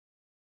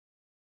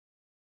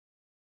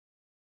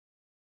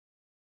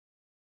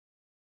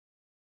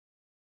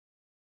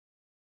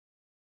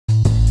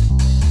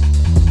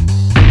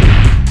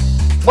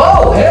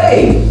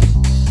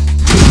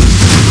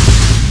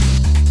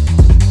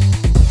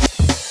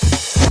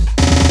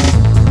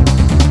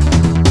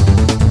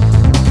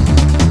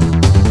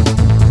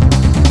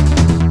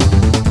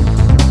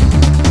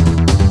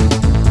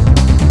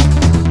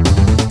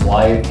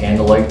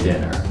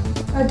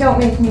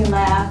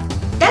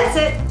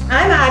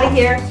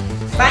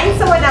Find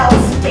someone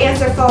else to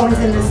answer phones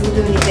in this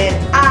loony bin.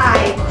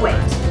 I quit.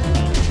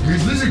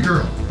 Here's Lizard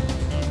Girl.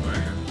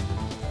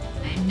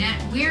 I'm not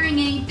wearing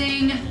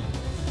anything.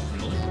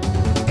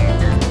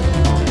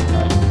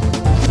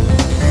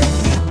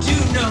 Do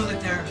know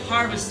that they're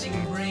harvesting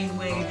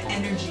brainwave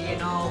energy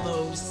in all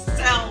those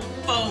cell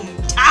phone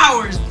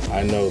towers.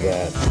 I know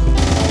that.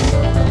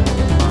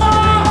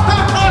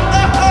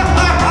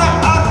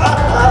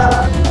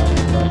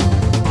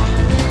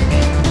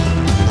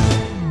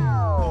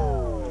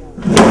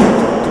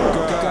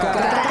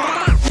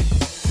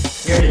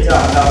 Here to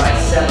talk about my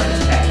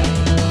severance package.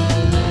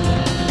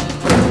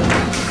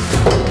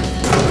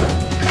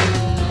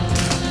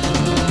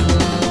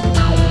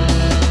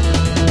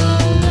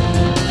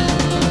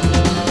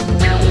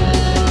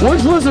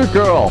 Where's Lizard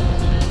Girl?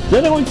 Has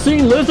anyone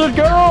seen Lizard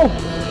Girl?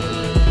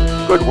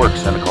 Good work,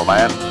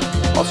 Cynicalman.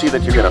 I'll see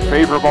that you get a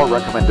favorable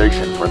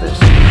recommendation for this.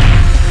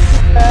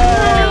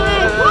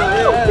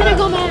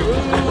 Cynicalman!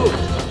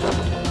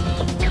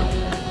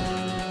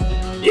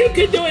 You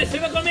can do it,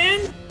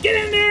 Cynicalman! Get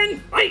in there!